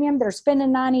premium, they're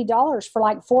spending $90 for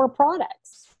like 4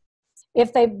 products.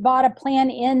 If they've bought a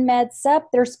plan in MedSup,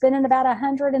 they're spending about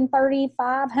 $135,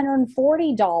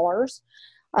 $140.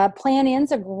 Plan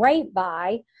In's a great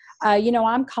buy.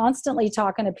 I'm constantly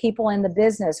talking to people in the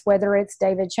business, whether it's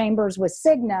David Chambers with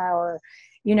Cigna or,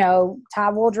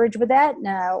 Ty Wooldridge with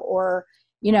Aetna or,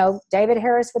 David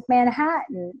Harris with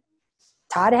Manhattan,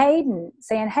 Todd Hayden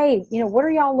saying, hey, what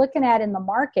are y'all looking at in the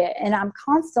market? And I'm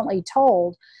constantly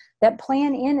told that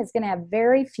Plan In is going to have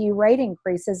very few rate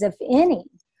increases, if any,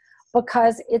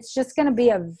 because it's just going to be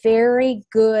a very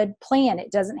good plan. It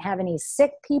doesn't have any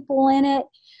sick people in it.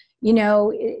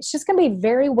 It's just going to be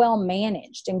very well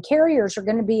managed, and carriers are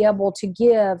going to be able to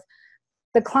give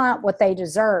the client what they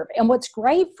deserve. And what's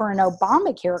great for an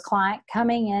Obamacare client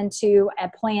coming into a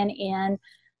Plan In,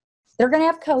 they're going to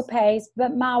have copays,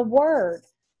 but my word,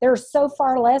 they're so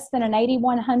far less than an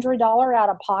 $8,100 out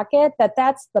of pocket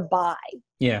that's the buy.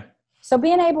 Yeah. So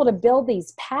being able to build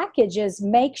these packages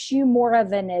makes you more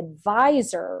of an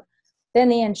advisor than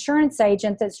the insurance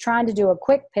agent that's trying to do a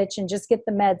quick pitch and just get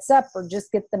the MedSup or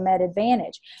just get the Med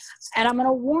Advantage. And I'm going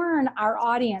to warn our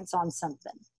audience on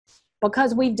something,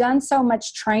 because we've done so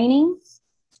much training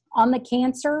on the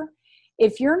cancer.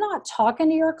 If you're not talking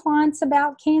to your clients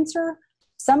about cancer,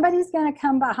 somebody's going to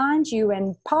come behind you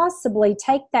and possibly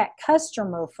take that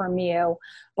customer from you,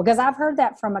 because I've heard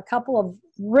that from a couple of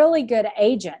really good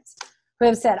agents who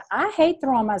have said, I hate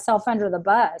throwing myself under the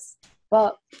bus,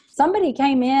 but somebody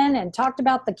came in and talked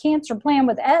about the cancer plan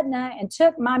with Aetna and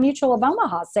took my Mutual of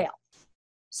Omaha sale.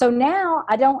 So now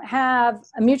I don't have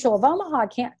a Mutual of Omaha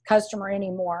customer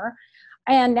anymore.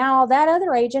 And now that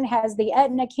other agent has the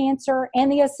Aetna cancer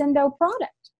and the Ascendo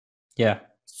product. Yeah.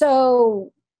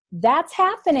 So that's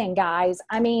happening, guys.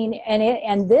 I mean,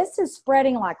 and this is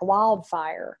spreading like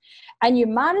wildfire. And you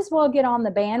might as well get on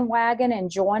the bandwagon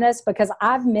and join us, because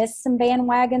I've missed some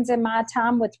bandwagons in my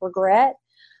time with regret.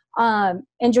 And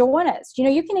join us.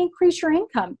 You can increase your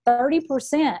income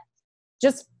 30%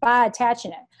 just by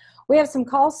attaching it. We have some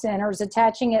call centers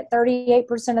attaching it 38%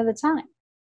 of the time.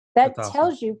 That awesome.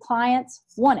 Tells you clients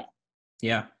want it.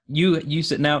 Yeah. You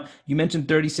said, now you mentioned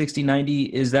 30, 60, 90.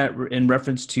 Is that in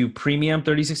reference to premium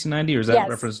 30, 60, 90, or is that yes.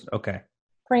 reference? Okay.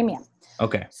 Premium.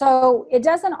 Okay. So it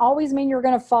doesn't always mean you're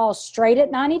going to fall straight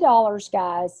at $90,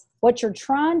 guys. What you're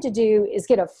trying to do is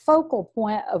get a focal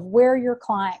point of where your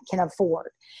client can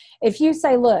afford. If you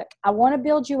say, look, I want to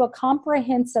build you a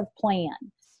comprehensive plan.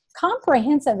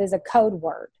 Comprehensive is a code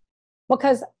word,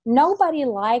 because nobody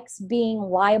likes being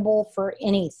liable for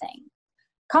anything.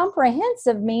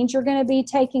 Comprehensive means you're going to be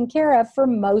taken care of for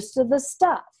most of the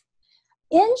stuff.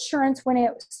 Insurance, when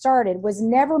it started, was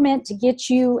never meant to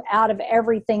get you out of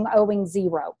everything owing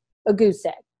zero, a goose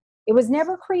egg. It was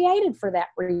never created for that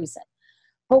reason.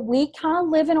 But we kind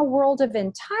of live in a world of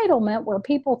entitlement where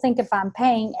people think if I'm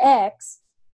paying X,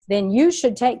 then you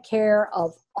should take care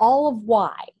of all of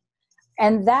Y.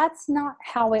 And that's not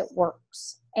how it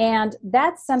works. And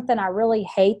that's something I really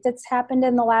hate that's happened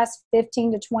in the last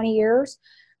 15 to 20 years.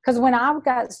 Because when I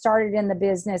got started in the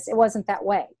business, it wasn't that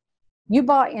way. You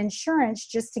bought insurance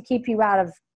just to keep you out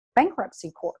of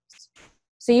bankruptcy courts,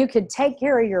 so you could take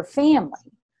care of your family.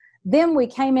 Then we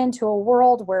came into a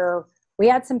world where We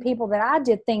had some people that I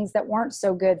did things that weren't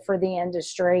so good for the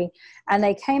industry, and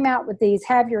they came out with these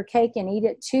have your cake and eat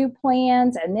it too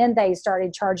plans, and then they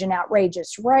started charging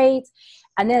outrageous rates.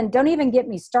 And then don't even get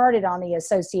me started on the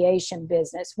association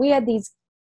business. We had these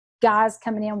guys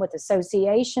coming in with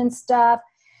association stuff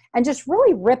and just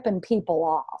really ripping people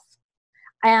off.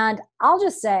 And I'll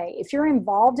just say, if you're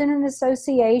involved in an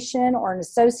association or an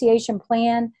association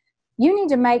plan, you need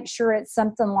to make sure it's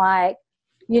something like,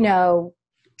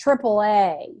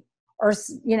 AAA or,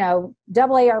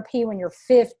 AARP when you're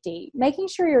 50, making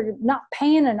sure you're not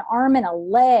paying an arm and a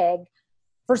leg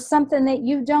for something that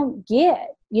you don't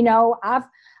get.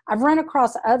 I've run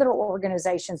across other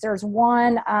organizations. There's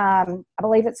one, I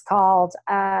believe it's called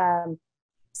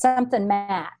something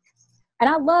Mac. And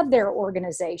I love their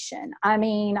organization. I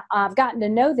mean, I've gotten to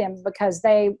know them because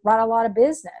they write a lot of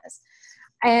business.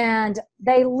 And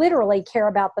they literally care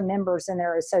about the members in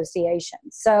their association.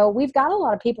 So we've got a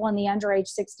lot of people in the under age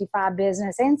 65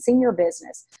 business and senior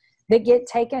business that get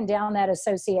taken down that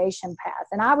association path.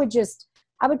 And I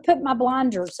would put my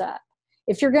blinders up.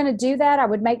 If you're going to do that, I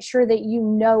would make sure that you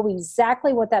know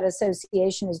exactly what that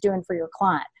association is doing for your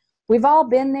client. We've all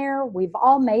been there. We've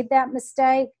all made that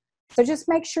mistake. So just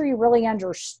make sure you really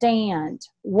understand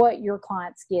what your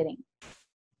client's getting.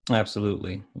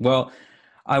 Absolutely. Well,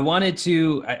 I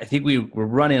think we're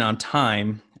running on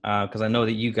time because I know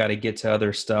that you got to get to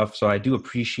other stuff. So I do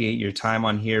appreciate your time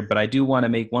on here, but I do want to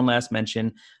make one last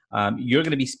mention. You're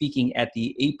going to be speaking at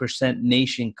the 8%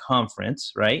 Nation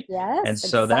Conference, right? Yes, and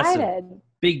so excited. That's a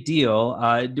big deal.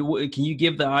 Can you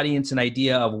give the audience an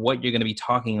idea of what you're going to be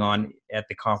talking on at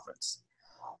the conference?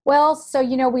 Well, so,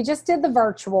 we just did the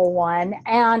virtual one,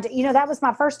 and, that was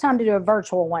my first time to do a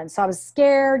virtual one. So I was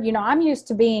scared. I'm used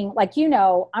to being like,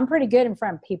 I'm pretty good in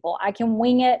front of people. I can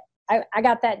wing it. I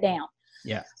got that down.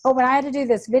 Yeah. But when I had to do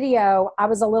this video, I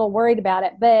was a little worried about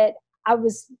it, but I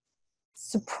was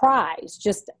surprised.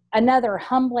 Just another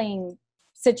humbling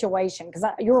situation, because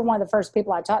you were one of the first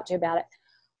people I talked to about it,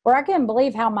 where I couldn't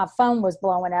believe how my phone was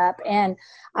blowing up. And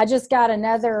I just got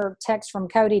another text from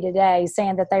Cody today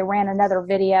saying that they ran another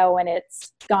video and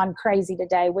it's gone crazy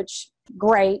today, which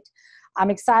great.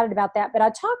 I'm excited about that. But I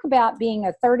talk about being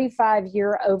a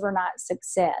 35-year overnight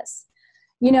success,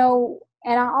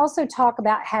 and I also talk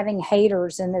about having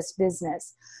haters in this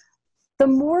business. The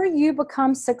more you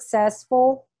become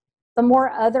successful, the more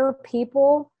other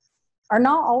people are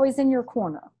not always in your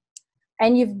corner.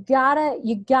 And you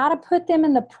gotta put them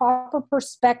in the proper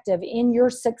perspective in your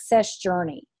success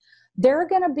journey. They're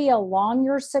going to be along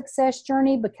your success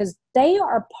journey because they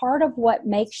are part of what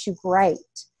makes you great.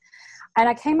 And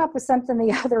I came up with something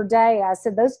the other day. I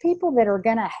said, those people that are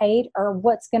going to hate are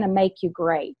what's going to make you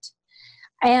great.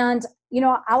 And,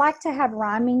 I like to have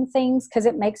rhyming things because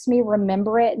it makes me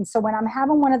remember it. And so when I'm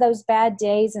having one of those bad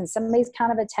days and somebody's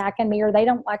kind of attacking me or they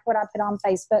don't like what I put on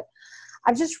Facebook,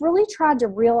 I've just really tried to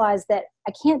realize that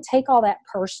I can't take all that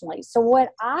personally. So what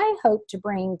I hope to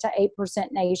bring to 8%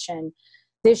 Nation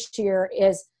this year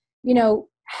is,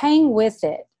 hang with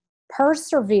it,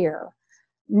 persevere,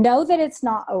 know that it's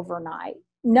not overnight,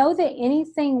 know that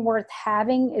anything worth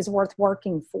having is worth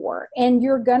working for. And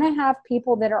you're going to have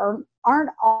people that aren't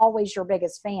always your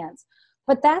biggest fans,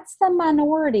 but that's the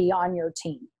minority on your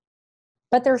team.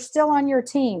 But they're still on your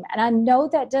team. And I know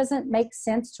that doesn't make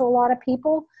sense to a lot of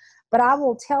people. But I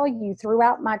will tell you,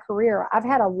 throughout my career, I've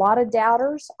had a lot of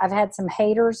doubters. I've had some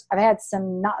haters. I've had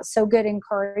some not so good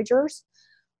encouragers.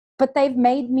 But they've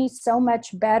made me so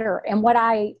much better. And what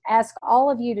I ask all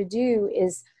of you to do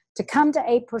is to come to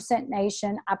 8%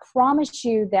 Nation. I promise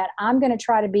you that I'm going to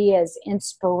try to be as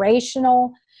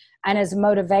inspirational and as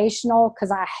motivational,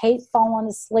 because I hate falling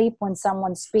asleep when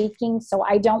someone's speaking. So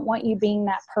I don't want you being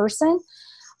that person.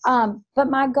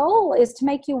 But my goal is to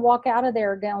make you walk out of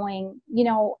there going,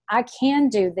 I can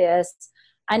do this.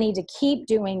 I need to keep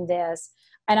doing this.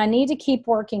 And I need to keep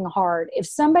working hard. If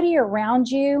somebody around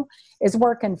you is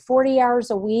working 40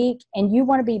 hours a week and you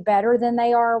want to be better than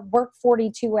they are, work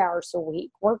 42 hours a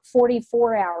week, work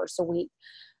 44 hours a week.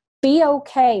 Be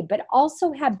okay, but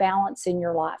also have balance in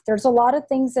your life. There's a lot of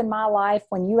things in my life.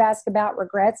 When you ask about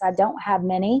regrets, I don't have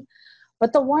many.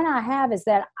 But the one I have is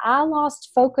that I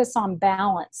lost focus on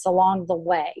balance along the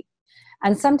way.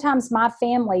 And sometimes my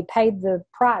family paid the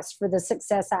price for the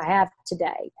success I have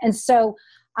today. And so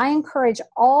I encourage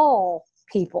all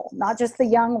people, not just the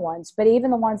young ones, but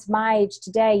even the ones my age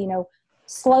today,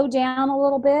 slow down a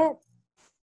little bit,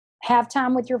 have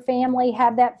time with your family,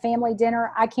 have that family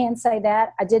dinner. I can say that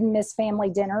I didn't miss family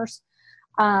dinners.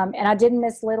 And I didn't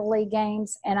miss Little League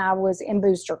games, and I was in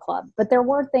Booster Club. But there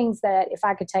were things that if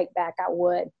I could take back, I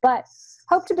would. But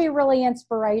hope to be really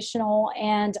inspirational,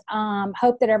 and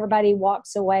hope that everybody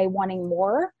walks away wanting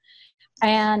more.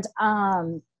 And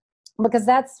because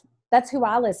that's who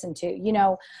I listen to. You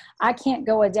know, I can't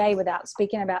go a day without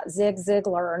speaking about Zig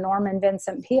Ziglar or Norman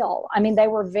Vincent Peale. I mean, they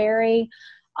were very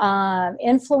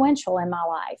influential in my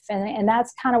life. And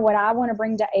that's kind of what I want to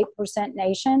bring to 8%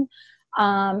 Nation,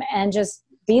 and just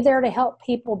be there to help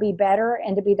people be better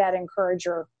and to be that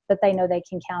encourager that they know they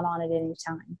can count on at any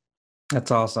time.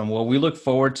 That's awesome. Well, we look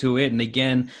forward to it. And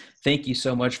again, thank you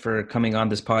so much for coming on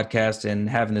this podcast and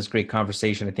having this great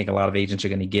conversation. I think a lot of agents are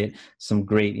going to get some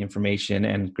great information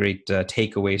and great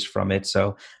takeaways from it.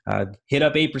 So hit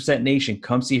up 8% Nation.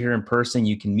 Come see her in person.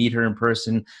 You can meet her in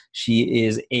person. She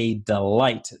is a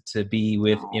delight to be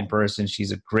with in person.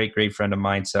 She's a great, great friend of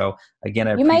mine. So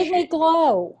again, you made me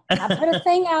glow. I put a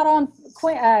thing out on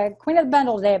Queen of the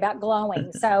Bundle today about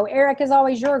glowing. So Eric, as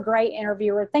always, you're a great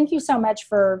interviewer. Thank you so much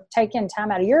for taking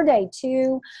time out of your day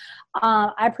too.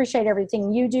 I appreciate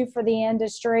everything you do for the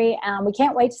industry. We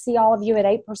can't wait to see all of you at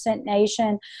 8%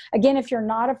 Nation. Again, if you're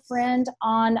not a friend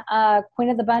on Queen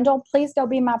of the Bundle, please go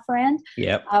be my friend.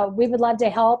 Yep. We would love to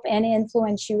help and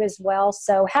influence you as well.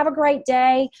 So have a great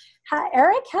day. Hi,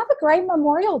 Eric, have a great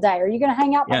Memorial Day. Are you going to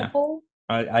hang out by the pool?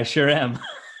 I sure am.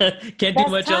 Can't do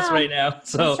much else right now.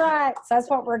 So that's right. So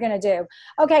that's what we're going to do.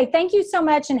 Okay. Thank you so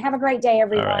much and have a great day,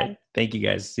 everyone. All right. Thank you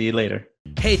guys. See you later.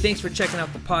 Hey, thanks for checking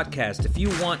out the podcast. If you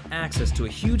want access to a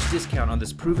huge discount on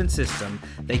this proven system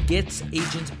that gets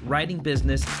agents writing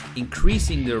business,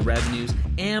 increasing their revenues,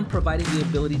 and providing the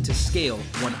ability to scale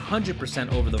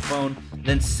 100% over the phone,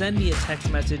 then send me a text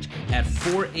message at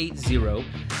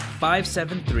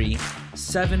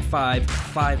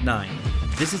 480-573-7559.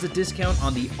 This is a discount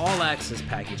on the All Access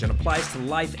package and applies to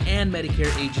life and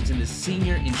Medicare agents in the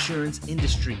senior insurance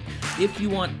industry. If you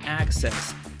want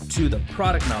access to the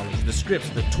product knowledge, the scripts,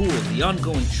 the tools, the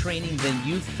ongoing training, then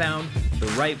you've found the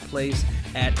right place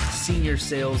at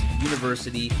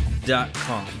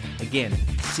seniorsalesuniversity.com. Again,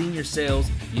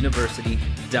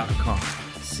 seniorsalesuniversity.com.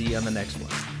 See you on the next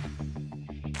one.